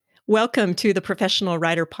Welcome to the Professional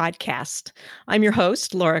Writer Podcast. I'm your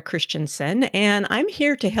host, Laura Christensen, and I'm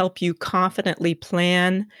here to help you confidently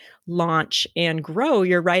plan, launch, and grow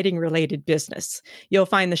your writing-related business. You'll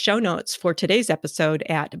find the show notes for today's episode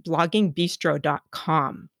at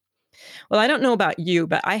bloggingbistro.com. Well, I don't know about you,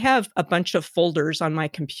 but I have a bunch of folders on my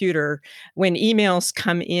computer when emails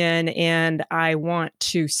come in and I want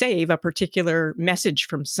to save a particular message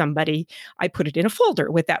from somebody. I put it in a folder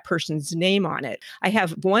with that person's name on it. I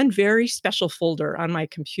have one very special folder on my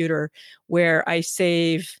computer where I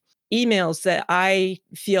save emails that I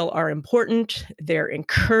feel are important, they're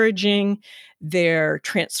encouraging, they're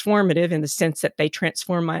transformative in the sense that they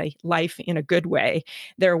transform my life in a good way.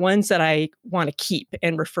 They're ones that I want to keep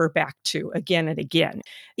and refer back to again and again.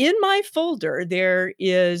 In my folder, there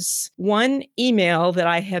is one email that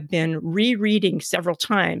I have been rereading several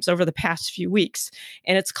times over the past few weeks,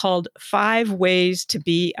 and it's called 5 Ways to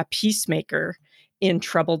Be a Peacemaker in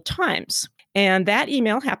Troubled Times. And that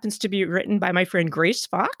email happens to be written by my friend Grace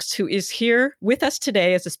Fox, who is here with us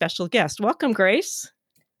today as a special guest. Welcome, Grace.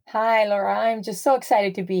 Hi, Laura. I'm just so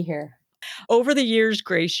excited to be here. Over the years,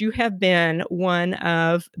 Grace, you have been one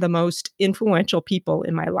of the most influential people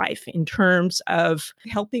in my life in terms of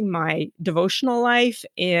helping my devotional life.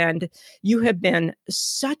 And you have been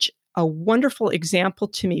such a wonderful example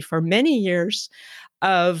to me for many years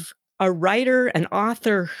of a writer, an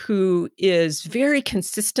author who is very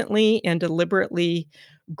consistently and deliberately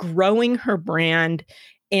growing her brand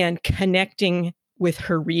and connecting with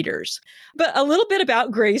her readers. But a little bit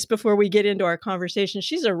about Grace before we get into our conversation.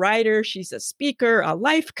 She's a writer, she's a speaker, a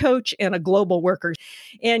life coach, and a global worker.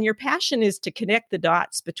 And your passion is to connect the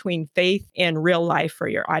dots between faith and real life for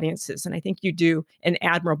your audiences. And I think you do an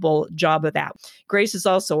admirable job of that. Grace is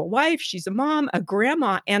also a wife, she's a mom, a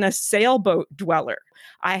grandma, and a sailboat dweller.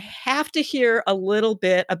 I have to hear a little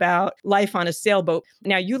bit about life on a sailboat.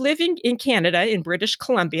 Now, you live in Canada, in British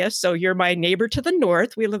Columbia, so you're my neighbor to the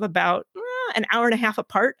north. We live about an hour and a half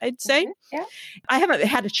apart, I'd say. Mm-hmm. Yeah. I haven't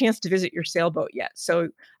had a chance to visit your sailboat yet, so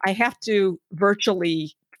I have to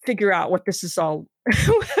virtually figure out what this is all,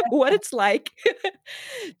 what it's like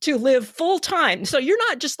to live full time. So you're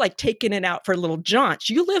not just like taking it out for little jaunts.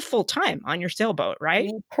 You live full time on your sailboat, right?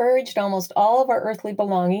 We purged almost all of our earthly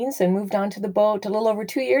belongings and moved onto the boat a little over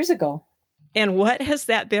 2 years ago. And what has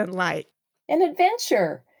that been like? An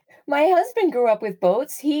adventure. My husband grew up with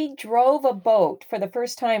boats. He drove a boat for the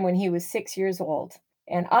first time when he was 6 years old.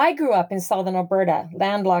 And I grew up in southern Alberta,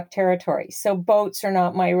 landlocked territory. So boats are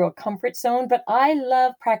not my real comfort zone, but I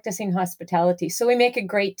love practicing hospitality. So we make a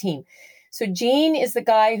great team. So Gene is the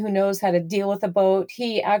guy who knows how to deal with a boat.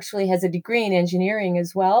 He actually has a degree in engineering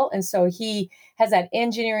as well. And so he has that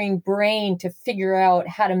engineering brain to figure out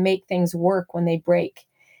how to make things work when they break.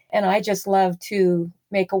 And I just love to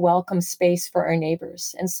make a welcome space for our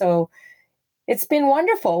neighbors. And so it's been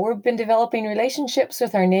wonderful. We've been developing relationships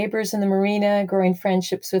with our neighbors in the marina, growing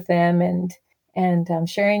friendships with them, and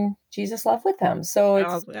sharing Jesus' love with them.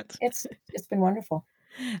 So it's been wonderful.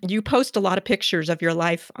 You post a lot of pictures of your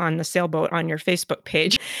life on the sailboat on your Facebook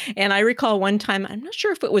page. And I recall one time, I'm not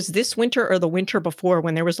sure if it was this winter or the winter before,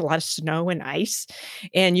 when there was a lot of snow and ice.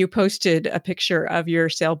 And you posted a picture of your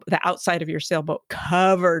the outside of your sailboat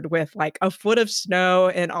covered with like a foot of snow,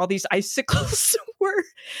 and all these icicles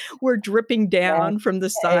were dripping down from the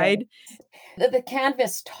side. The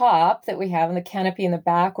canvas top that we have and the canopy in the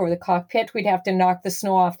back or the cockpit, we'd have to knock the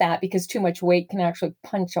snow off that because too much weight can actually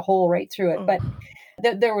punch a hole right through it. Oh. But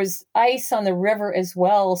there was ice on the river as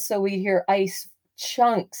well. So we'd hear ice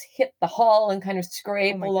chunks hit the hull and kind of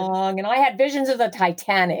scrape along. And I had visions of the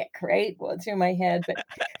Titanic, right, through my head. But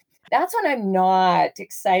that's when I'm not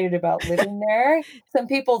excited about living there. Some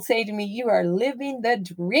people say to me, "You are living the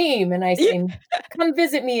dream." And I say, "Come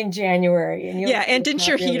visit me in January." And and didn't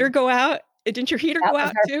your heater go out? Didn't your heater go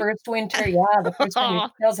out too? That was our first winter. Yeah, the first winter,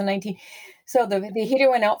 2019. So the heater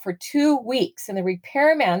went out for 2 weeks, and the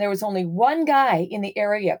repairman, there was only one guy in the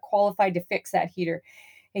area qualified to fix that heater.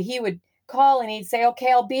 And he would call and he'd say,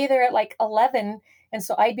 "Okay, I'll be there at like 11. And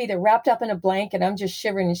so I'd be there wrapped up in a blanket. I'm just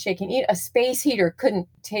shivering and shaking. A space heater couldn't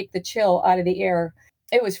take the chill out of the air.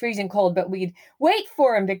 It was freezing cold, but we'd wait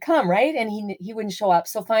for him to come, right? And he wouldn't show up.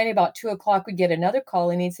 So finally about 2:00, we'd get another call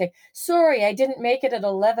and he'd say, "Sorry, I didn't make it at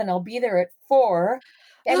 11. I'll be there at 4.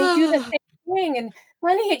 And he'd do the same thing. And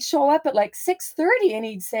finally he'd show up at like 6:30 and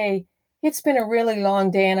he'd say, "It's been a really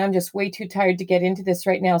long day and I'm just way too tired to get into this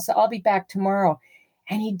right now. So I'll be back tomorrow."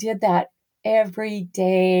 And he did that every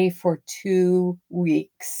day for 2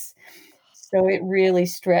 weeks. So it really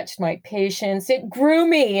stretched my patience. It grew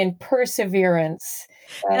me in perseverance.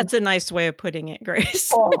 That's a nice way of putting it,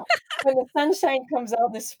 Grace. when the sunshine comes out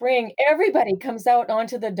in the spring, everybody comes out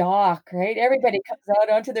onto the dock, right? Everybody comes out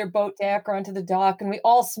onto their boat deck or onto the dock, and we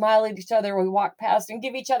all smile at each other. We walk past and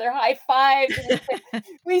give each other high fives, and we say,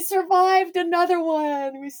 "We survived another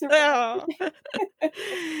one. We survived." Oh.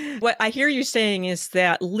 What I hear you saying is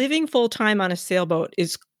that living full time on a sailboat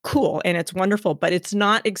is cool and it's wonderful, but it's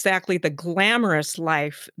not exactly the glamorous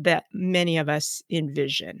life that many of us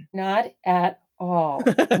envision. Not at all.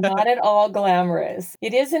 Not at all glamorous.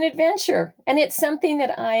 It is an adventure, and it's something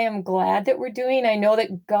that I am glad that we're doing. I know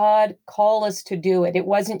that God called us to do it. It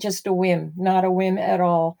wasn't just a whim, not a whim at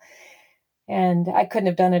all. And I couldn't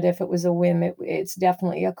have done it if it was a whim. It's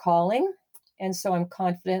definitely a calling. And so I'm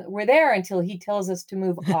confident we're there until he tells us to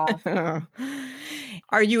move off.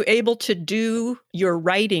 Are you able to do your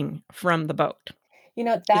writing from the boat? You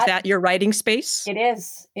know, Is that that your writing space? it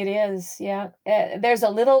is. It is. Yeah. There's a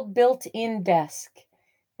little built in desk,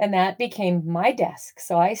 and that became my desk.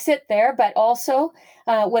 So I sit there, but also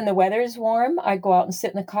when the weather's warm, I go out and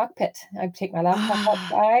sit in the cockpit. I take my laptop Ah,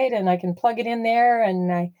 outside and I can plug it in there,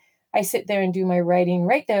 and I sit there and do my writing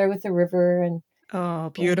right there with the river. oh,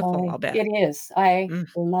 And beautiful, I'll bet. it is. I Mm.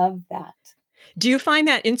 love that. Do you find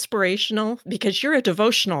that inspirational? Because you're a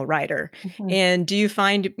devotional writer. Mhm. And do you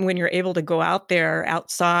find when you're able to go out there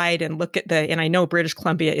outside and look at and I know British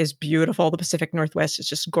Columbia is beautiful, the Pacific Northwest is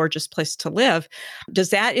just a gorgeous place to live.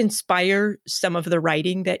 Does that inspire some of the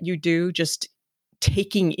writing that you do, just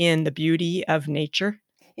taking in the beauty of nature?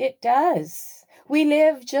 It does. We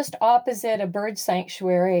live just opposite a bird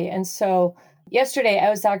sanctuary. And so yesterday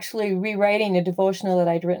I was actually rewriting a devotional that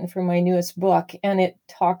I'd written for my newest book. And it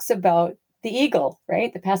talks about the eagle,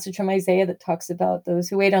 right? The passage from Isaiah that talks about those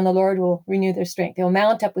who wait on the Lord will renew their strength. They'll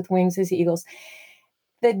mount up with wings as eagles.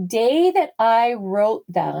 The day that I wrote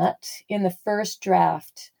that in the first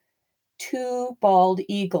draft, two bald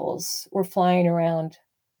eagles were flying around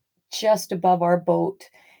just above our boat.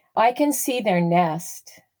 I can see their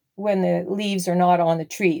nest when the leaves are not on the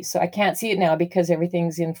trees. So I can't see it now because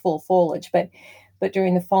everything's in full foliage. But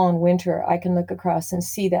during the fall and winter, I can look across and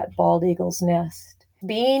see that bald eagle's nest.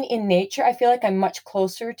 Being in nature, I feel like I'm much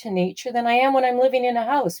closer to nature than I am when I'm living in a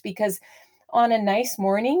house because on a nice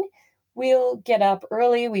morning, we'll get up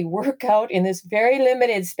early. We work out in this very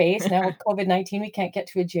limited space. Now with COVID-19, we can't get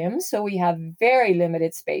to a gym. So we have very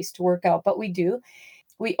limited space to work out, but we do.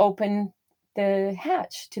 We open the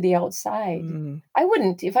hatch to the outside. Mm. I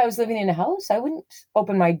wouldn't, if I was living in a house, I wouldn't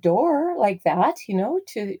open my door like that,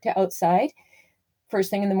 to outside first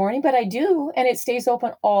thing in the morning, but I do, and it stays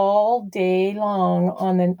open all day long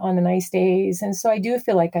on the nice days. And so I do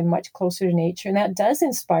feel like I'm much closer to nature, and that does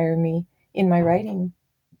inspire me in my writing.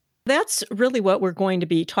 That's really what we're going to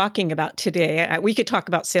be talking about today. We could talk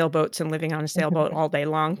about sailboats and living on a sailboat Mhm. all day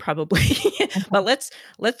long, probably. But let's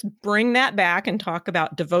bring that back and talk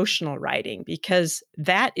about devotional writing because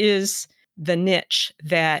that is the niche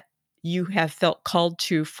that you have felt called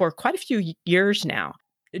to for quite a few years now.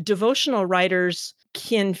 Devotional writers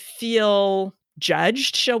can feel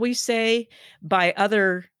judged, shall we say, by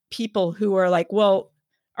other people who are like, "Well,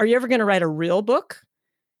 are you ever going to write a real book?"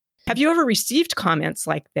 Have you ever received comments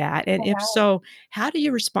like that? And if so, how do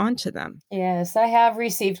you respond to them? Yes, I have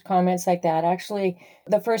received comments like that. Actually,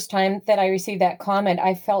 the first time that I received that comment,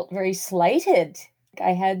 I felt very slighted.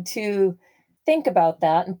 I had to think about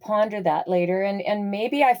that and ponder that later. And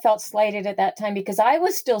maybe I felt slighted at that time because I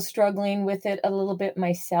was still struggling with it a little bit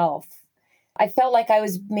myself. I felt like I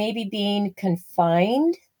was maybe being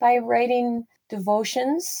confined by writing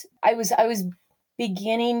devotions. I was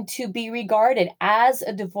beginning to be regarded as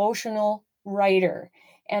a devotional writer.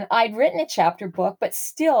 And I'd written a chapter book, but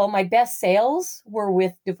still my best sales were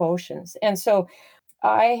with devotions. And so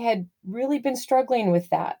I had really been struggling with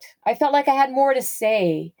that. I felt like I had more to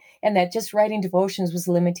say and that just writing devotions was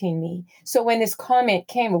limiting me. So when this comment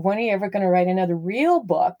came of when are you ever going to write another real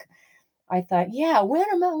book? I thought, yeah, when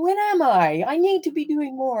am I? I need to be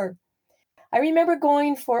doing more. I remember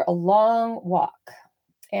going for a long walk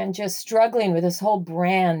and just struggling with this whole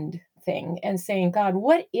brand thing and saying, God,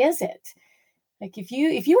 what is it? Like if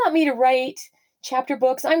you want me to write chapter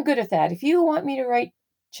books, I'm good at that. If you want me to write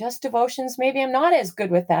just devotions, maybe I'm not as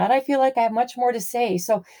good with that. I feel like I have much more to say.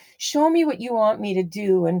 So show me what you want me to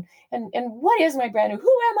do and what is my brand?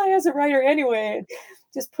 Who am I as a writer anyway?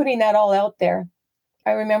 Just putting that all out there.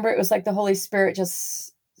 I remember it was like the Holy Spirit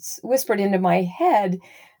just whispered into my head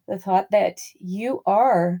the thought that you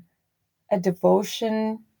are a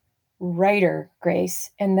devotion writer,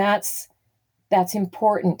 Grace, and that's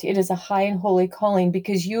important. It is a high and holy calling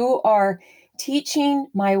because you are teaching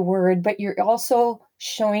my word, but you're also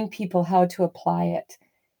showing people how to apply it.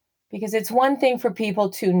 Because it's one thing for people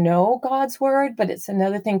to know God's word, but it's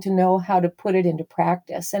another thing to know how to put it into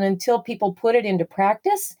practice. And until people put it into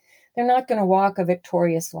practice, they're not going to walk a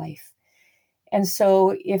victorious life. And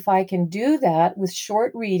so if I can do that with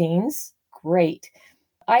short readings, great.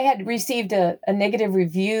 I had received a negative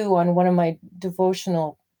review on one of my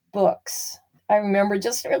devotional books. I remember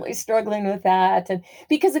just really struggling with that. And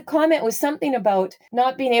because the comment was something about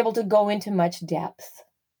not being able to go into much depth.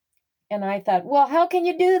 And I thought, well, how can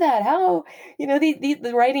you do that? How,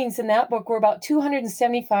 the writings in that book were about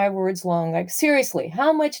 275 words long. Like, seriously,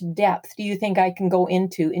 how much depth do you think I can go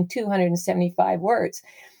into in 275 words?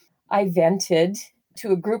 I vented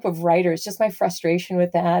to a group of writers, just my frustration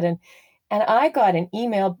with that. And I got an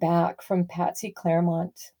email back from Patsy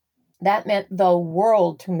Claremont. That meant the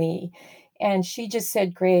world to me. And she just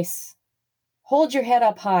said, Grace, hold your head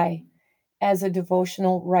up high as a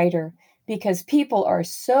devotional writer, because people are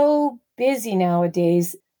so busy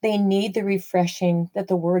nowadays. They need the refreshing that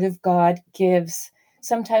the Word of God gives.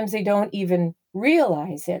 Sometimes they don't even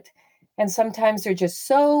realize it. And sometimes they're just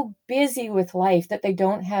so busy with life that they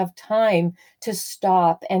don't have time to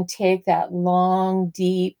stop and take that long,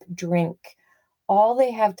 deep drink. All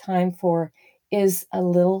they have time for is a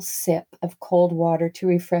little sip of cold water to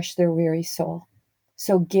refresh their weary soul.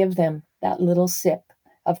 So give them that little sip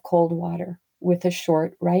of cold water with a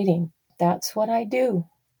short writing. That's what I do.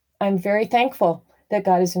 I'm very thankful that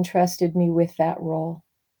God has entrusted me with that role.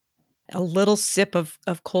 A little sip of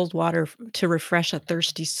cold water to refresh a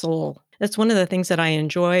thirsty soul. That's one of the things that I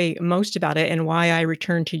enjoy most about it, and why I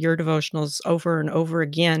return to your devotionals over and over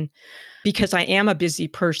again, because I am a busy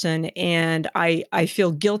person, and I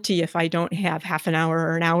feel guilty if I don't have half an hour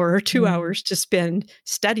or an hour or 2 hours to spend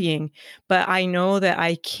studying. But I know that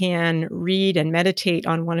I can read and meditate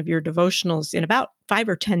on one of your devotionals in about 5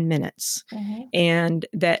 or 10 minutes, and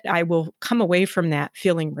that I will come away from that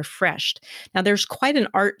feeling refreshed. Now, there's quite an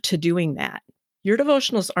art to doing that. Your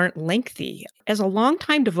devotionals aren't lengthy. As a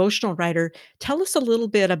longtime devotional writer, tell us a little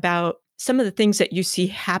bit about some of the things that you see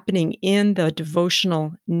happening in the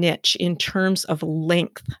devotional niche in terms of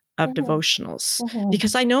length of devotionals.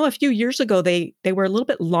 Because I know a few years ago, they were a little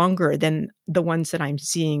bit longer than the ones that I'm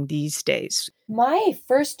seeing these days. My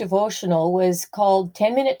first devotional was called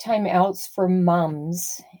 10-Minute Timeouts for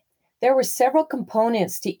Moms. There were several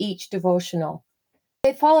components to each devotional.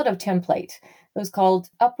 They followed a template. It was called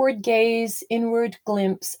Upward Gaze, Inward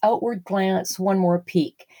Glimpse, Outward Glance, One More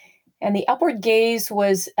Peek. And the upward gaze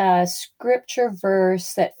was a scripture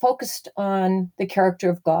verse that focused on the character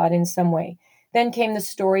of God in some way. Then came the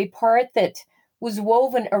story part that was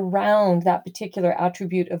woven around that particular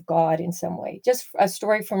attribute of God in some way. Just a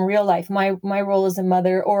story from real life, my role as a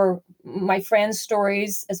mother, or my friends'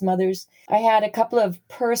 stories as mothers. I had a couple of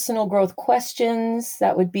personal growth questions.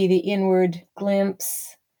 That would be the inward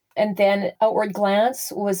glimpse. And then outward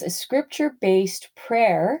glance was a scripture-based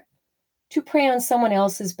prayer to pray on someone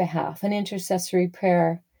else's behalf, an intercessory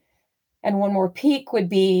prayer. And one more peek would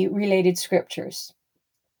be related scriptures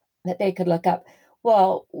that they could look up.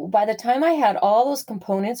 Well, by the time I had all those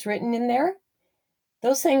components written in there,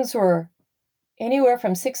 those things were anywhere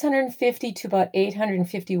from 650 to about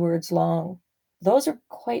 850 words long. Those are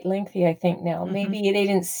quite lengthy, I think, now. Maybe they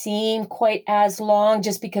didn't seem quite as long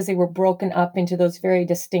just because they were broken up into those very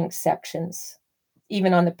distinct sections,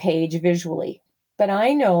 even on the page visually. But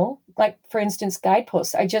I know, like, for instance,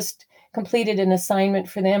 Guideposts, I just completed an assignment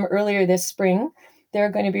for them earlier this spring. They're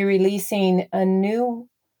going to be releasing a new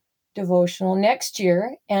devotional next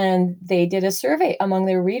year, and they did a survey among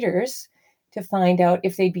their readers to find out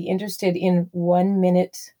if they'd be interested in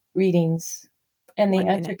 1-minute readings. And the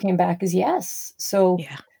answer came back as yes. So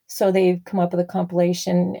they've come up with a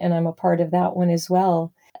compilation, and I'm a part of that one as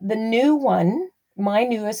well. The new one, my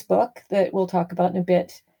newest book that we'll talk about in a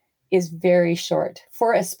bit, is very short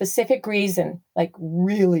for a specific reason, like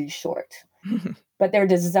really short. But they're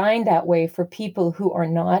designed that way for people who are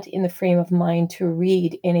not in the frame of mind to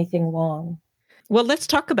read anything long. Well, let's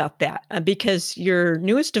talk about that, because your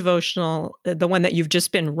newest devotional, the one that you've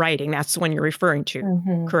just been writing, that's the one you're referring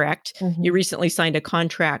to, correct? You recently signed a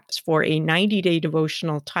contract for a 90-day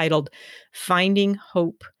devotional titled Finding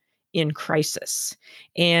Hope in Crisis.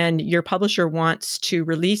 And your publisher wants to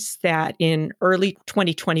release that in early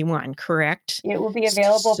 2021, correct? It will be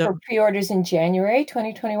available for pre-orders in January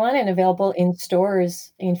 2021 and available in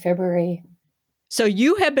stores in February. So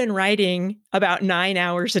you have been writing about 9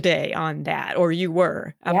 hours a day on that, or you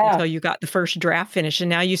were, up until you got the first draft finished. And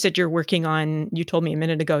now you said you're working on, you told me a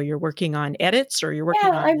minute ago, you're working on edits, or you're working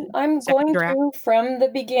on I'm going through from the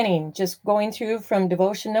beginning, just going through from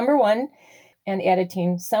devotion number 1 and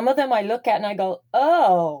editing. Some of them I look at and I go,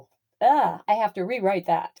 oh, I have to rewrite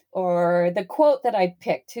that. Or the quote that I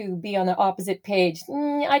picked to be on the opposite page,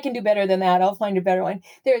 I can do better than that. I'll find a better one.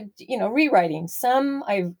 They're, rewriting.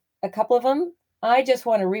 A couple of them, I just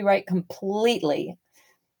want to rewrite completely.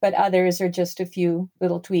 But others are just a few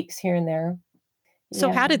little tweaks here and there. So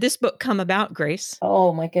Yeah. how did this book come about, Grace?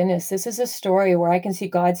 Oh my goodness. This is a story where I can see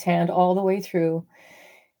God's hand all the way through.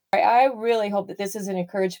 I really hope that this is an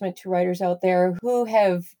encouragement to writers out there who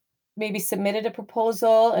have maybe submitted a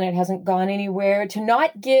proposal and it hasn't gone anywhere, to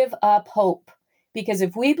not give up hope. Because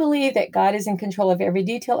if we believe that God is in control of every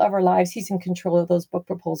detail of our lives, He's in control of those book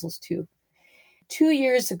proposals too. 2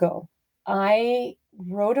 years ago, I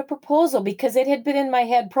wrote a proposal because it had been in my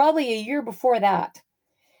head probably a year before that.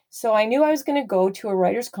 So I knew I was going to go to a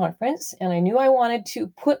writer's conference, and I knew I wanted to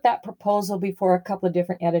put that proposal before a couple of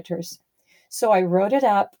different editors. So I wrote it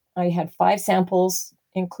up. I had 5 samples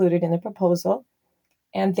included in the proposal,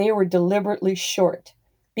 and they were deliberately short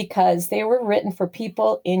because they were written for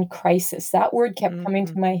people in crisis. That word kept coming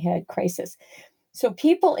to my head, crisis. So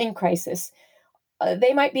people in crisis,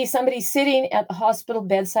 they might be somebody sitting at the hospital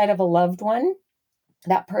bedside of a loved one.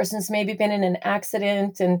 That person's maybe been in an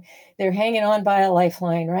accident and they're hanging on by a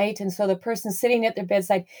lifeline, right? And so the person sitting at their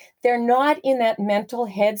bedside, they're not in that mental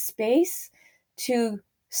headspace to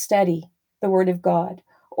study the Word of God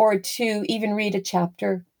or to even read a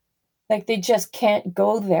chapter. Like they just can't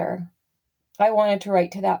go there. I wanted to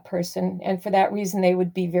write to that person. And for that reason, they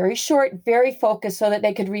would be very short, very focused so that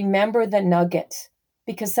they could remember the nugget.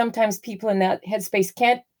 Because sometimes people in that headspace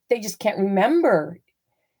they just can't remember.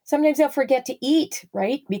 Sometimes they'll forget to eat,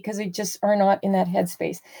 right? Because they just are not in that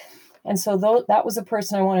headspace. And so that was a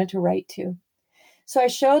person I wanted to write to. So I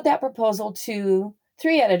showed that proposal to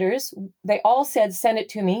 3 editors. They all said, send it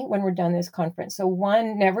to me when we're done this conference. So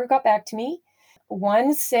one never got back to me.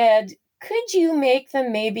 One said, could you make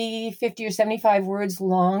them maybe 50 or 75 words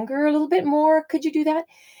longer, a little bit more? Could you do that?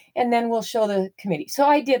 And then we'll show the committee. So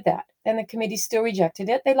I did that. And the committee still rejected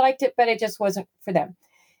it. They liked it, but it just wasn't for them.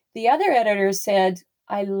 The other editors said,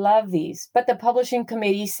 I love these, but the publishing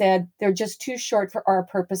committee said they're just too short for our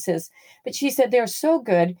purposes. But she said they're so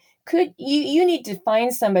good. You need to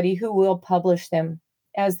find somebody who will publish them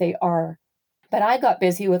as they are. But I got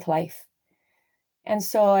busy with life. And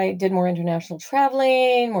so I did more international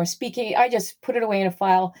traveling, more speaking. I just put it away in a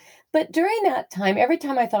file. But during that time, every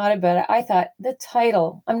time I thought about it, I thought the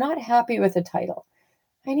title, I'm not happy with the title.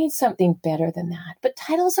 I need something better than that. But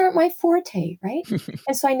titles aren't my forte, right?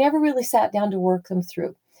 And so I never really sat down to work them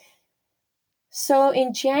through. So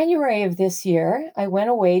in January of this year, I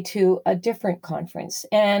went away to a different conference,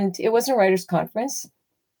 and it wasn't a writer's conference,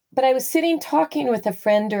 but I was sitting talking with a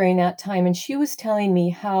friend during that time, and she was telling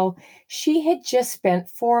me how she had just spent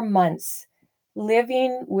 4 months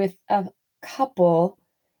living with a couple,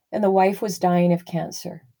 and the wife was dying of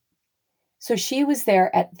cancer. So she was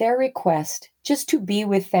there at their request just to be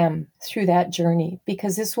with them through that journey,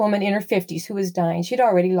 because this woman in her 50s who was dying, she'd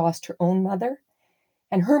already lost her own mother.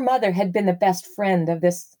 And her mother had been the best friend of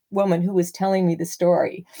this woman who was telling me the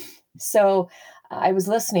story. So I was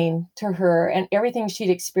listening to her and everything she'd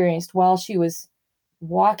experienced while she was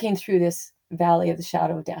walking through this valley of the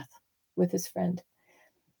shadow of death with this friend.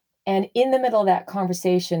 And in the middle of that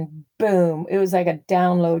conversation, boom, it was like a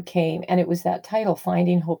download came. And it was that title,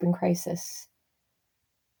 Finding Hope in Crisis.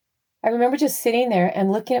 I remember just sitting there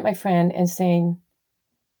and looking at my friend and saying,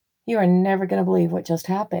 you are never going to believe what just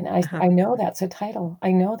happened. I know that's a title.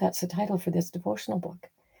 I know that's a title for this devotional book.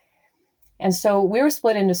 And so we were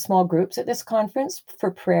split into small groups at this conference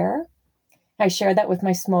for prayer. I shared that with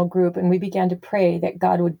my small group, and we began to pray that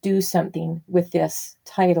God would do something with this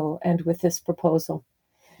title and with this proposal.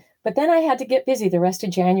 But then I had to get busy the rest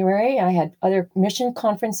of January. I had other mission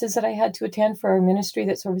conferences that I had to attend for our ministry,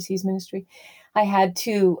 that's overseas ministry. I had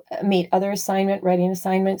to meet other writing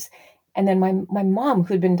assignments. And then my mom,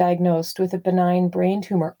 who'd been diagnosed with a benign brain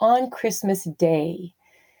tumor on Christmas Day,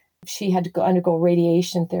 she had to undergo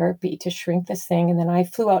radiation therapy to shrink this thing. And then I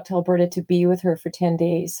flew out to Alberta to be with her for 10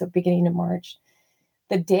 days, so beginning of March.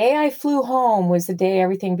 The day I flew home was the day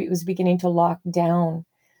everything was beginning to lock down.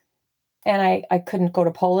 And I couldn't go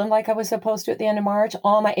to Poland like I was supposed to at the end of March.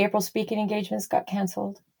 All my April speaking engagements got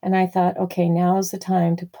canceled. And I thought, okay, now's the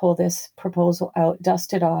time to pull this proposal out,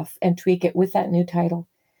 dust it off, and tweak it with that new title.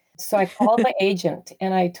 So I called my agent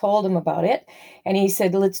and I told him about it. And he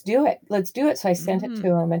said, let's do it. Let's do it. So I sent it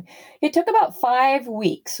to him. And it took about 5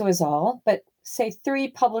 weeks was all. But say 3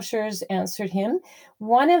 publishers answered him.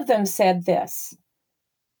 One of them said this: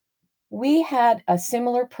 we had a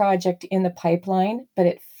similar project in the pipeline, but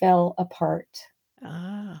it fell apart.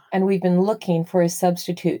 And we've been looking for a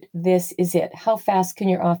substitute. This is it. How fast can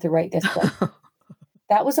your author write this book?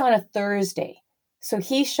 That was on a Thursday. So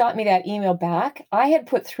he shot me that email back. I had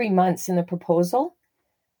put 3 months in the proposal.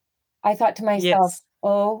 I thought to myself, Yes.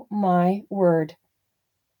 oh my word.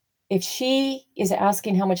 If she is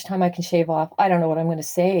asking how much time I can shave off, I don't know what I'm going to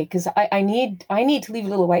say, because I need to leave a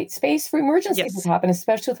little white space for emergencies that Yes. happen,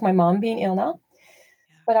 especially with my mom being ill now.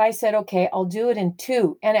 But I said, okay, I'll do it in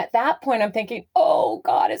 2. And at that point, I'm thinking, oh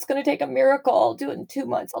God, it's going to take a miracle. I'll do it in 2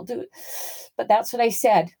 months. I'll do it. But that's what I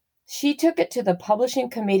said. She took it to the publishing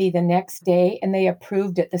committee the next day and they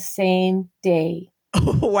approved it the same day.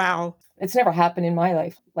 Oh, wow. It's never happened in my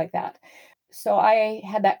life like that. So I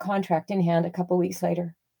had that contract in hand a couple of weeks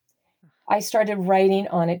later. I started writing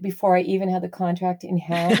on it before I even had the contract in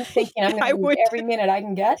hand, thinking I'm going I to read would every minute I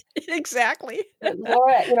can get. exactly. But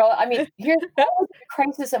Laura, I mean, here's I was in a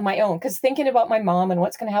crisis of my own, because thinking about my mom and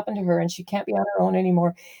what's going to happen to her, and she can't be on her own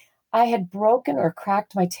anymore. I had broken or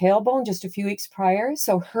cracked my tailbone just a few weeks prior,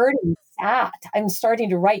 so hurting sat. I'm starting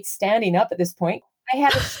to write standing up at this point. I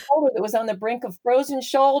had a shoulder that was on the brink of frozen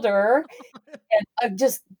shoulder, and I'm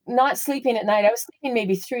just not sleeping at night. I was sleeping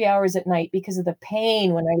maybe 3 hours at night because of the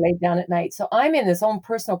pain when I laid down at night. So I'm in this own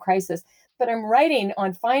personal crisis, but I'm writing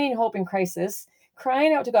on finding hope in crisis,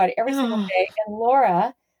 crying out to God every single Oh, day. And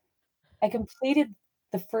Laura, I completed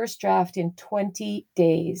the first draft in 20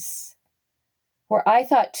 days. Where I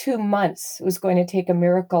thought 2 months was going to take a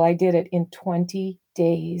miracle, I did it in 20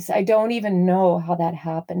 days. I don't even know how that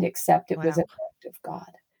happened, except it was an wow. act of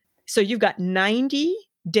God. So you've got 90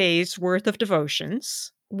 days worth of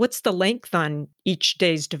devotions. What's the length on each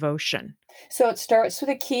day's devotion? So it starts with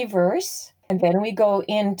a key verse, and then we go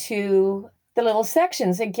into the little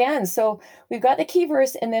sections again. So we've got the key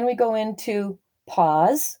verse, and then we go into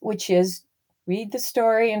pause, which is read the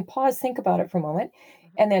story and pause, think about it for a moment.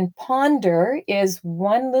 And then ponder is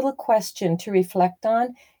one little question to reflect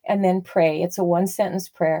on, and then pray. It's a 1-sentence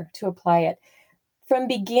prayer to apply it. From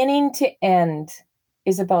beginning to end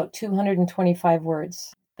is about 225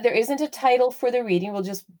 words. There isn't a title for the reading. We'll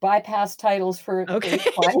just bypass titles for Okay. each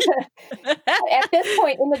one. At this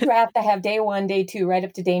point in the draft, I have day 1, day 2, right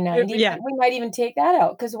up to day 90. Yeah. But we might even take that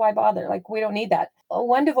out, because why bother? Like, we don't need that.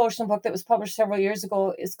 One devotional book that was published several years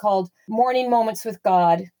ago is called Morning Moments with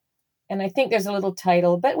God. And I think there's a little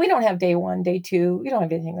title, but we don't have day 1, day 2. We don't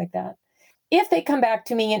have anything like that. If they come back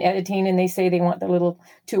to me in editing and they say they want the little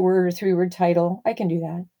 2-word or 3-word title, I can do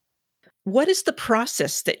that. What is the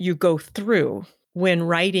process that you go through when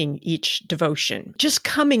writing each devotion? Just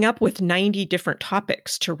coming up with 90 different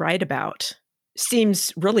topics to write about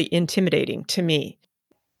seems really intimidating to me.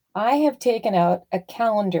 I have taken out a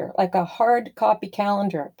calendar, like a hard copy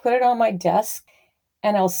calendar, put it on my desk,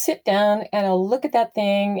 and I'll sit down and I'll look at that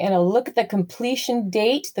thing and I'll look at the completion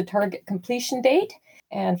date, the target completion date.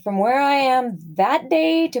 And from where I am that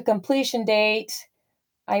day to completion date,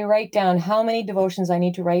 I write down how many devotions I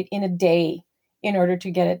need to write in a day in order to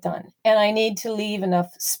get it done. And I need to leave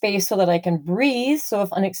enough space so that I can breathe. So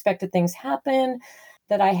if unexpected things happen,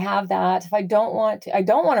 that I have that. If I don't want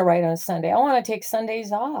to write on a Sunday. I want to take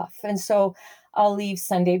Sundays off. And so I'll leave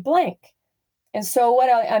Sunday blank. And so what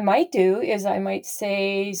I might do is I might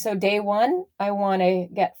say, so day 1, I want to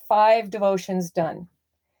get 5 devotions done.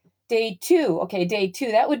 Day 2,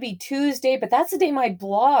 that would be Tuesday, but that's the day my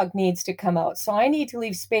blog needs to come out. So I need to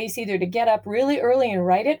leave space either to get up really early and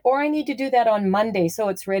write it, or I need to do that on Monday so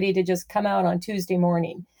it's ready to just come out on Tuesday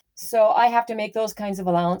morning. So I have to make those kinds of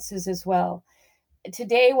allowances as well.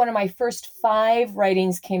 Today, one of my first 5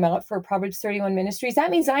 writings came out for Proverbs 31 Ministries.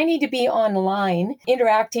 That means I need to be online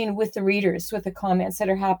interacting with the readers, with the comments that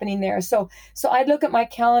are happening there. So I'd look at my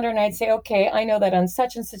calendar and I'd say, okay, I know that on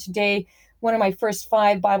such and such a day, one of my first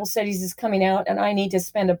 5 Bible studies is coming out, and I need to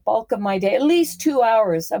spend a bulk of my day, at least 2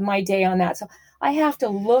 hours of my day on that. So I have to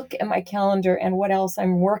look at my calendar and what else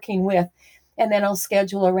I'm working with, and then I'll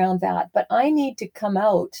schedule around that. But I need to come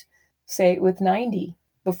out, say, with 90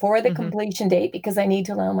 before the completion date, because I need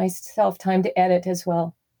to allow myself time to edit as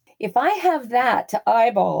well. If I have that to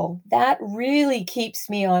eyeball, that really keeps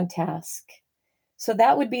me on task. So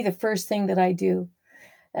that would be the first thing that I do.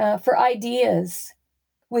 For ideas,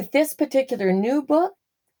 with this particular new book,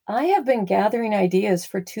 I have been gathering ideas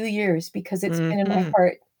for 2 years because it's been in my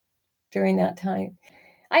heart during that time.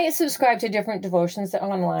 I subscribe to different devotions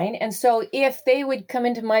online. And so if they would come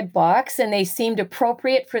into my box and they seemed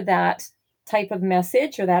appropriate for that type of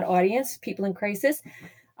message or that audience, people in crisis,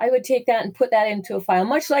 I would take that and put that into a file,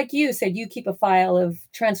 much like you said, you keep a file of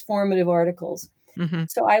transformative articles. Mm-hmm.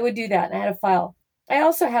 So I would do that, and I had a file. I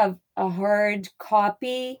also have a hard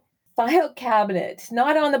copy file cabinet,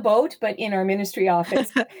 not on the boat, but in our ministry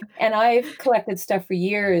office. And I've collected stuff for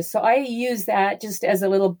years. So I use that just as a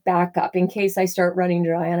little backup in case I start running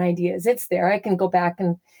dry on ideas. It's there. I can go back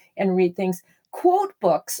and read things. Quote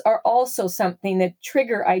books are also something that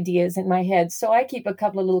trigger ideas in my head. So I keep a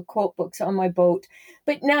couple of little quote books on my boat.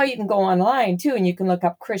 But now you can go online too, and you can look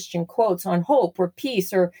up Christian quotes on hope or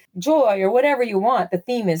peace or joy or whatever you want. The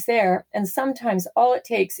theme is there. And sometimes all it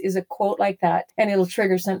takes is a quote like that, and it'll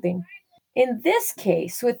trigger something. In this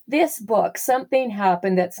case, with this book, something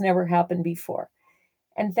happened that's never happened before.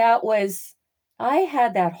 And that was, I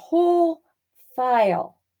had that whole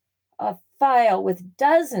file, a file with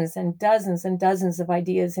dozens and dozens and dozens of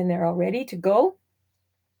ideas in there already to go.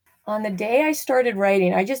 On the day I started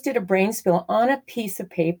writing, I just did a brain spill on a piece of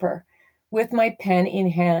paper with my pen in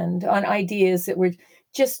hand on ideas that were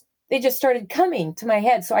they just started coming to my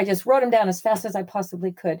head. So I just wrote them down as fast as I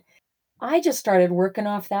possibly could. I just started working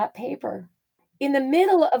off that paper. In the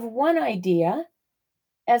middle of one idea,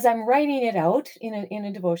 as I'm writing it out in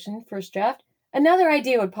a devotion, first draft, another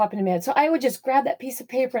idea would pop into my head. So I would just grab that piece of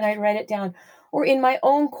paper and I'd write it down. Or in my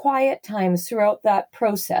own quiet times throughout that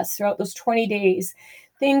process, throughout those 20 days,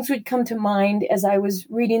 things would come to mind as I was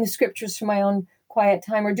reading the scriptures for my own quiet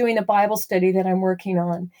time or doing the Bible study that I'm working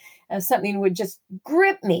on. Something would just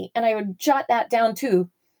grip me and I would jot that down too.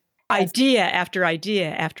 Idea after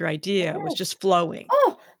idea after idea was just flowing.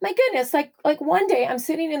 Oh my goodness. Like one day I'm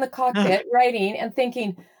sitting in the cockpit writing and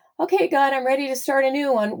thinking, okay, God, I'm ready to start a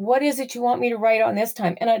new one. What is it you want me to write on this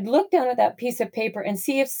time? And I'd look down at that piece of paper and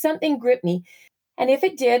see if something gripped me. And if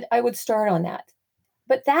it did, I would start on that.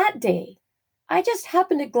 But that day, I just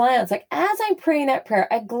happened to glance, like as I'm praying that prayer,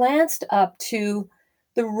 I glanced up to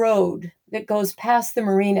the road that goes past the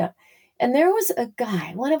marina. And there was a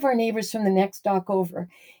guy, one of our neighbors from the next dock over.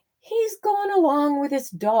 He's going along with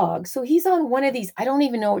his dog. So he's on one of these, I don't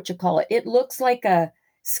even know what you call it. It looks like a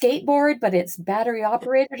skateboard, but it's battery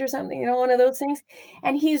operated or something, one of those things.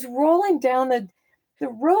 And he's rolling down the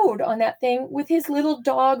road on that thing with his little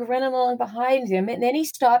dog running along behind him. And then he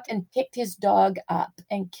stopped and picked his dog up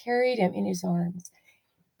and carried him in his arms.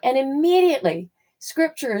 And immediately,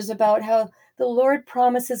 scriptures about how the Lord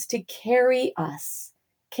promises to carry us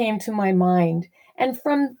came to my mind. And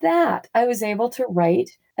from that, I was able to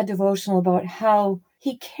write a devotional about how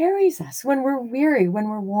he carries us when we're weary, when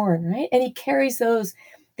we're worn, right? And he carries the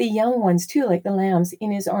young ones too, like the lambs,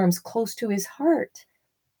 in his arms close to his heart.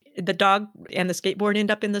 The dog and the skateboard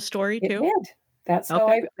end up in the story It too? did. That's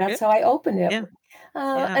Okay, how I opened it. yeah.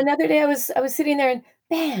 Yeah. Another day I was sitting there and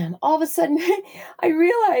bam, all of a sudden I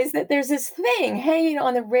realized that there's this thing hanging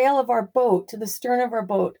on the rail of our boat, to the stern of our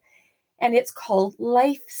boat, and it's called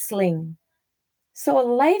life sling. So a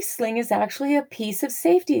life sling is actually a piece of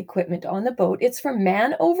safety equipment on the boat. It's for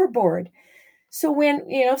man overboard. So when,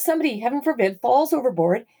 somebody, heaven forbid, falls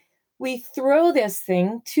overboard, we throw this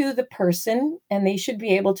thing to the person and they should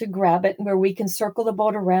be able to grab it, where we can circle the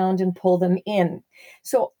boat around and pull them in.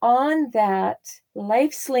 So on that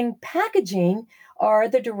life sling packaging are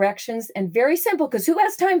the directions, and very simple, because who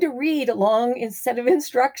has time to read a long set of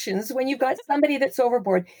instructions when you've got somebody that's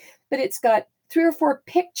overboard? But it's got 3 or 4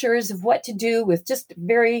 pictures of what to do with just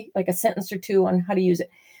very, like a sentence or two on how to use it.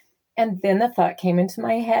 And then the thought came into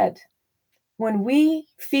my head. When we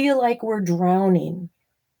feel like we're drowning,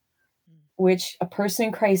 which a person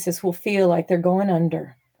in crisis will feel like they're going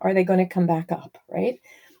under, are they going to come back up, right?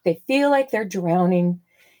 They feel like they're drowning.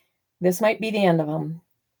 This might be the end of them.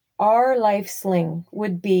 Our life sling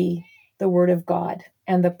would be the word of God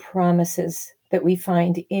and the promises that we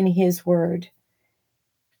find in his word.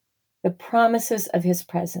 The promises of his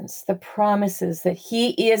presence, the promises that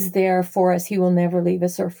he is there for us. He will never leave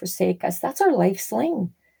us or forsake us. That's our life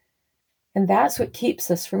sling. And that's what keeps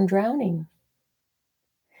us from drowning.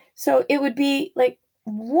 So it would be like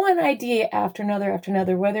one idea after another,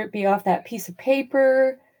 whether it be off that piece of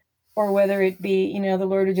paper or whether it be, the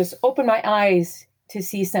Lord would just open my eyes to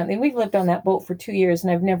see something. We've lived on that boat for 2 years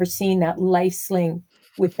and I've never seen that life sling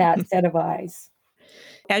with that set of eyes.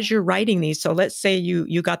 As you're writing these, so let's say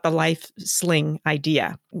you got the life sling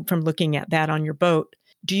idea from looking at that on your boat.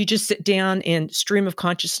 Do you just sit down and stream of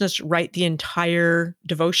consciousness write the entire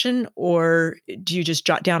devotion, or do you just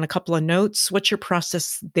jot down a couple of notes? What's your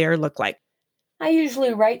process there look like? I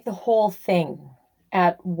usually write the whole thing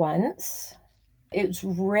at once. It's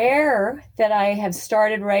rare that I have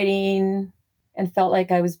started writing and felt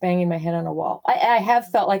like I was banging my head on a wall. I have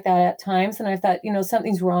felt like that at times, and I thought,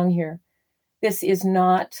 something's wrong here. This is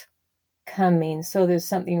not coming, so there's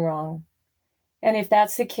something wrong. And if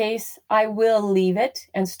that's the case, I will leave it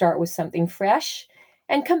and start with something fresh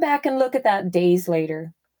and come back and look at that days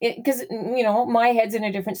later. because, my head's in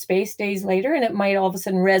a different space days later, and it might all of a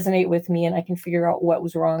sudden resonate with me, and I can figure out what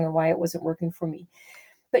was wrong and why it wasn't working for me.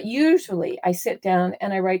 But usually I sit down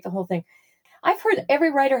and I write the whole thing. I've heard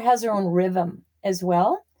every writer has their own rhythm as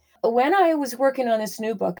well. When I was working on this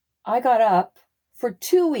new book, I got up for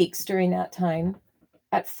 2 weeks during that time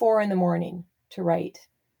at 4 a.m. to write.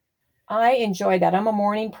 I enjoyed that. I'm a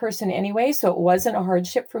morning person anyway, so it wasn't a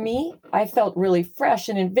hardship for me. I felt really fresh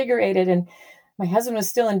and invigorated, and my husband was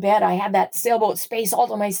still in bed. I had that sailboat space all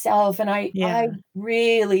to myself, and I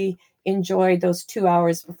really enjoyed those 2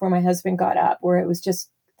 hours before my husband got up, where it was just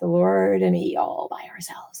the Lord and me all by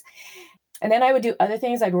ourselves. And then I would do other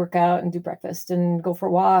things. I'd work out and do breakfast and go for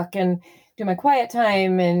a walk and do my quiet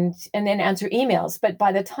time and then answer emails. But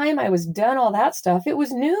by the time I was done all that stuff, it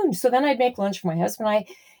was noon. So then I'd make lunch for my husband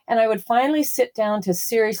and I would finally sit down to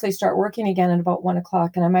seriously start working again at about 1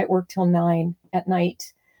 o'clock, and I might work till 9 at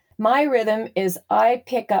night. My rhythm is I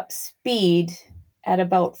pick up speed at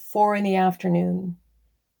about 4 p.m.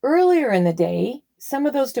 Earlier in the day, some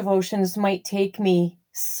of those devotions might take me,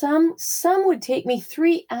 some would take me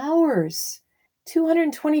 3 hours,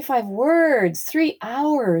 225 words, 3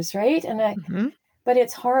 hours, right? And but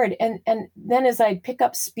it's hard. And then as I pick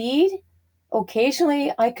up speed,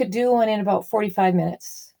 occasionally I could do one in about 45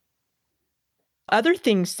 minutes. Other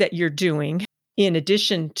things that you're doing, in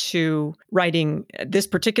addition to writing this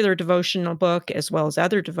particular devotional book, as well as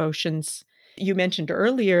other devotions, you mentioned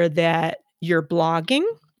earlier that you're blogging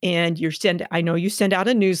and I know you send out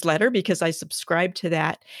a newsletter because I subscribe to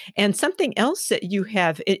that. And something else that you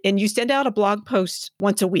have, and you send out a blog post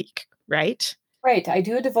once a week, right? Right. I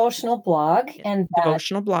do a devotional blog, and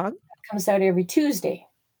devotional blog comes out every Tuesday.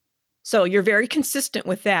 So you're very consistent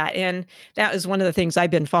with that. And that is one of the things I've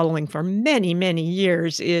been following for many, many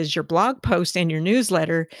years is your blog post and your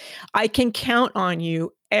newsletter. I can count on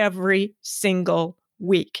you every single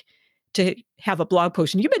week to have a blog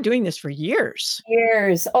post. And you've been doing this for years.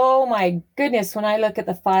 Years. Oh my goodness. When I look at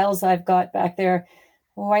the files I've got back there,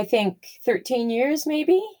 I think 13 years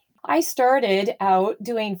maybe. I started out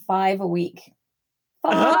doing 5 a week.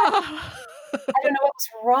 5. I don't know what was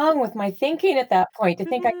wrong with my thinking at that point to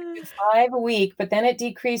think I could do 5 a week, but then it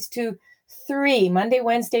decreased to 3, Monday,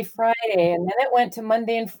 Wednesday, Friday, and then it went to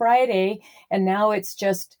Monday and Friday, and now it's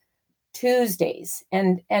just Tuesdays.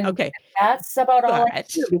 And okay. That's about all I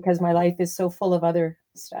do because my life is so full of other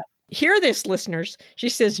stuff. Hear this, listeners. She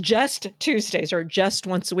says just Tuesdays or just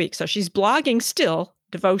once a week. So she's blogging still,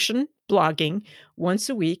 devotion blogging once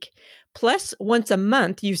a week. Plus, once a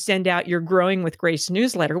month, you send out your Growing with Grace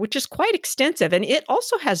newsletter, which is quite extensive. And it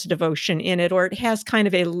also has devotion in it, or it has kind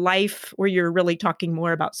of a life where you're really talking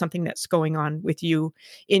more about something that's going on with you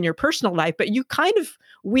in your personal life. But you kind of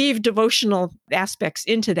weave devotional aspects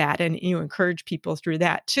into that, and you encourage people through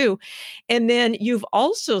that too. And then you've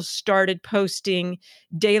also started posting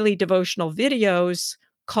daily devotional videos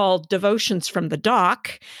called Devotions from the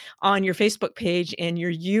Dock on your Facebook page and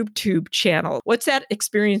your YouTube channel. What's that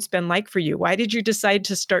experience been like for you? Why did you decide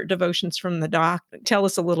to start Devotions from the Dock? Tell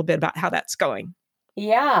us a little bit about how that's going.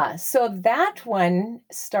 Yeah, so that one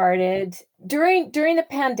started during the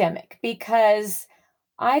pandemic because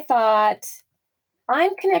I thought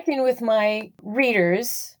I'm connecting with my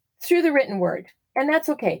readers through the written word, and that's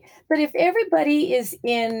okay. But if everybody is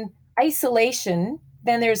in isolation,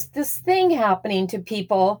 then there's this thing happening to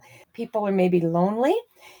people. People are maybe lonely.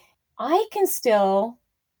 I can still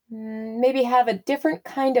maybe have a different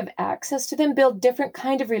kind of access to them, build different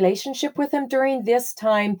kind of relationship with them during this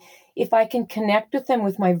time if I can connect with them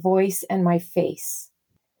with my voice and my face.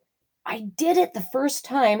 I did it the first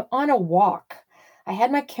time on a walk. I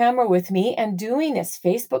had my camera with me and doing this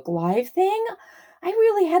Facebook Live thing. I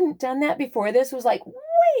really hadn't done that before. This was like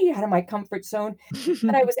way out of my comfort zone.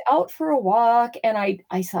 But I was out for a walk and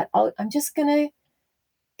I thought, I'm just going to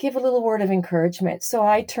give a little word of encouragement. So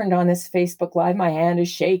I turned on this Facebook Live. My hand is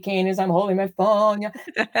shaking as I'm holding my phone.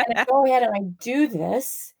 And I go ahead and I do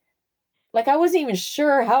this. Like I wasn't even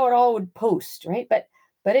sure how it all would post, right? But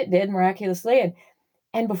it did miraculously.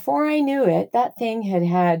 And before I knew it, that thing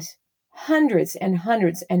had hundreds and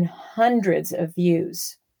hundreds and hundreds of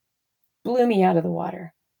views. Blew me out of the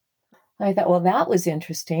water. I thought, well, that was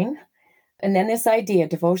interesting. And then this idea,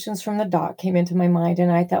 Devotions from the Dock, came into my mind.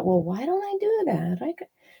 And I thought, well, why don't I do that?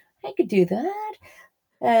 I could do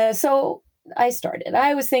that. So I started.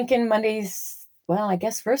 I was thinking Mondays. Well, I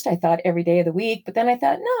guess first I thought every day of the week. But then I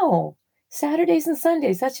thought, no, Saturdays and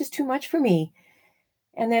Sundays, that's just too much for me.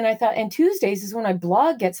 And then I thought, and Tuesdays is when my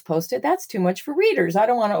blog gets posted. That's too much for readers. I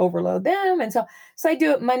don't want to overload them. And so I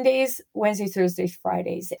do it Mondays, Wednesdays, Thursdays,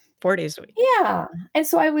 Fridays. 4 days a week. Yeah. And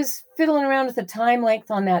so I was fiddling around with the time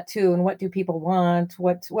length on that too. And what do people want?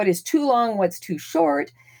 What is too long? What's too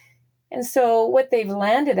short? And so what they've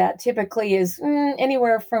landed at typically is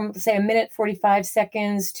anywhere from, say, 1 minute, 45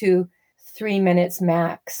 seconds to 3 minutes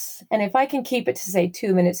max. And if I can keep it to, say,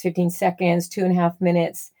 2 minutes, 15 seconds, 2.5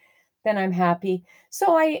 minutes, then I'm happy.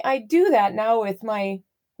 So I do that now with my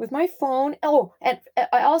phone. Oh, and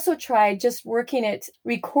I also tried just working at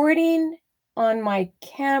recording on my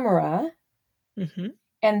camera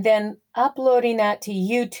and then uploading that to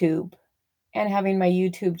YouTube and having my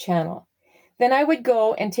YouTube channel. Then I would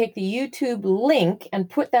go and take the YouTube link and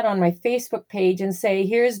put that on my Facebook page and say,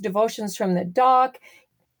 here's devotions from the doc.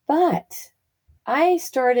 But I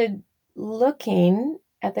started looking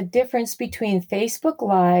at the difference between Facebook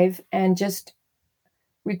Live and just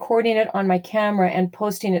recording it on my camera and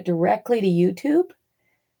posting it directly to YouTube.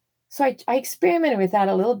 So I experimented with that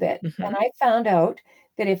a little bit. And I found out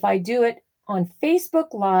that if I do it on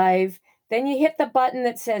Facebook Live, then you hit the button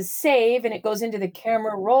that says save and it goes into the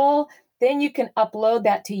camera roll. Then you can upload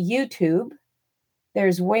that to YouTube.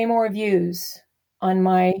 There's way more views on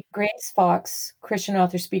my Grace Fox Christian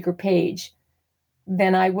Author Speaker page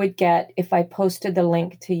than I would get if I posted the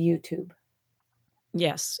link to YouTube.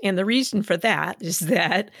 Yes. And the reason for that is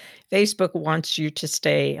that Facebook wants you to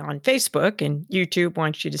stay on Facebook and YouTube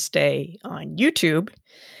wants you to stay on YouTube.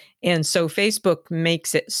 And so Facebook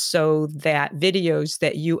makes it so that videos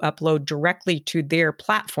that you upload directly to their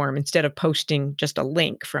platform instead of posting just a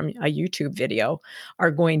link from a YouTube video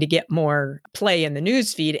are going to get more play in the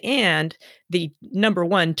newsfeed. And the number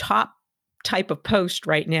one top type of post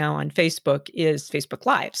right now on Facebook is Facebook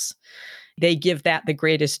Lives. They give that the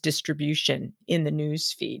greatest distribution in the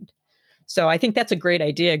newsfeed. So I think that's a great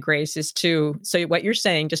idea, Grace, so what you're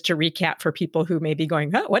saying, just to recap for people who may be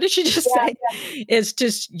going, oh, what did she just say? Yeah. Is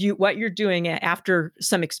just what you're doing after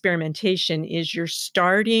some experimentation is you're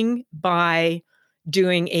starting by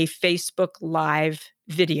doing a Facebook Live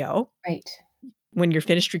video. Right. When you're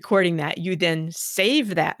finished recording that, you then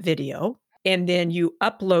save that video and then you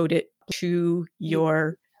upload it to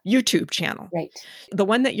your YouTube channel. Right. The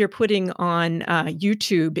one that you're putting on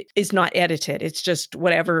YouTube is not edited. It's just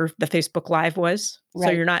whatever the Facebook Live was. Right.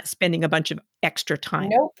 So you're not spending a bunch of extra time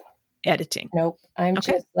editing. Nope. I'm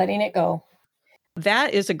just letting it go.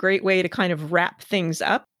 That is a great way to kind of wrap things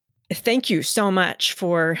up. Thank you so much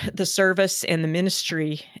for the service and the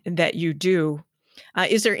ministry that you do.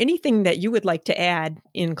 Is there anything that you would like to add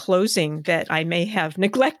in closing that I may have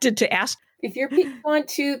neglected to ask? If your people want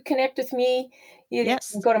to connect with me, you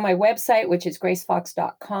can go to my website, which is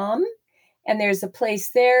gracefox.com. And there's a place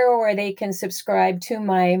there where they can subscribe to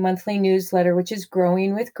my monthly newsletter, which is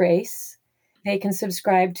Growing with Grace. They can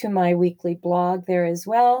subscribe to my weekly blog there as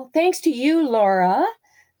well. Thanks to you, Laura,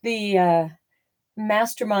 the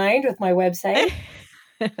mastermind with my website.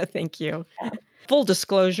 Thank you. Full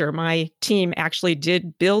disclosure, my team actually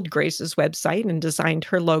did build Grace's website and designed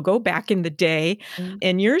her logo back in the day.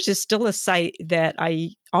 And yours is still a site that I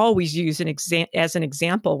always use as an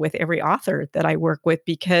example with every author that I work with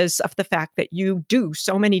because of the fact that you do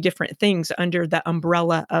so many different things under the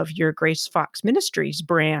umbrella of your Grace Fox Ministries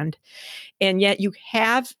brand. And yet you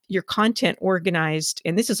have your content organized,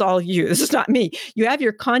 and this is all you, this is not me. You have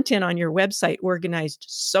your content on your website organized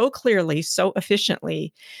so clearly, so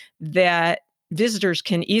efficiently that visitors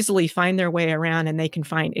can easily find their way around and they can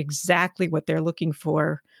find exactly what they're looking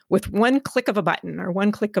for with one click of a button or one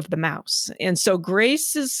click of the mouse. And so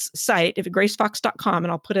Grace's site, if gracefox.com,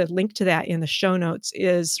 and I'll put a link to that in the show notes,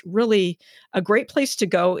 is really a great place to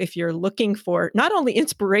go if you're looking for not only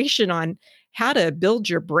inspiration on how to build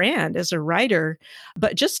your brand as a writer,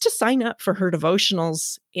 but just to sign up for her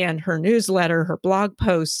devotionals and her newsletter, her blog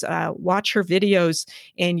posts, watch her videos,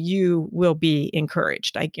 and you will be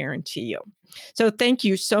encouraged, I guarantee you. So thank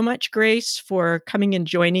you so much, Grace, for coming and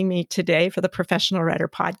joining me today for the Professional Writer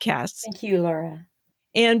Podcast. Thank you, Laura.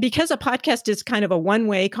 And because a podcast is kind of a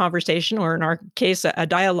one-way conversation, or in our case, a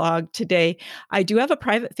dialogue today, I do have a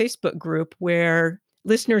private Facebook group where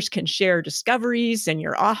listeners can share discoveries and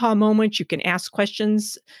your aha moments. You can ask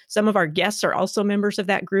questions. Some of our guests are also members of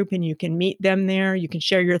that group, and you can meet them there. You can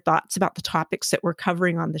share your thoughts about the topics that we're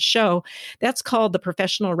covering on the show. That's called the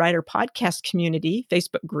Professional Writer Podcast Community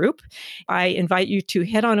Facebook group. I invite you to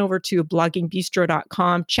head on over to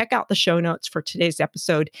bloggingbistro.com, check out the show notes for today's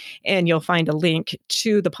episode, and you'll find a link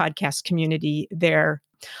to the podcast community there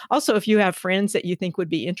Also, if you have friends that you think would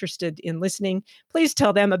be interested in listening, please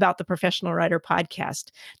tell them about the Professional Writer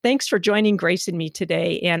Podcast. Thanks for joining Grace and me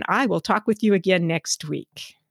today, and I will talk with you again next week.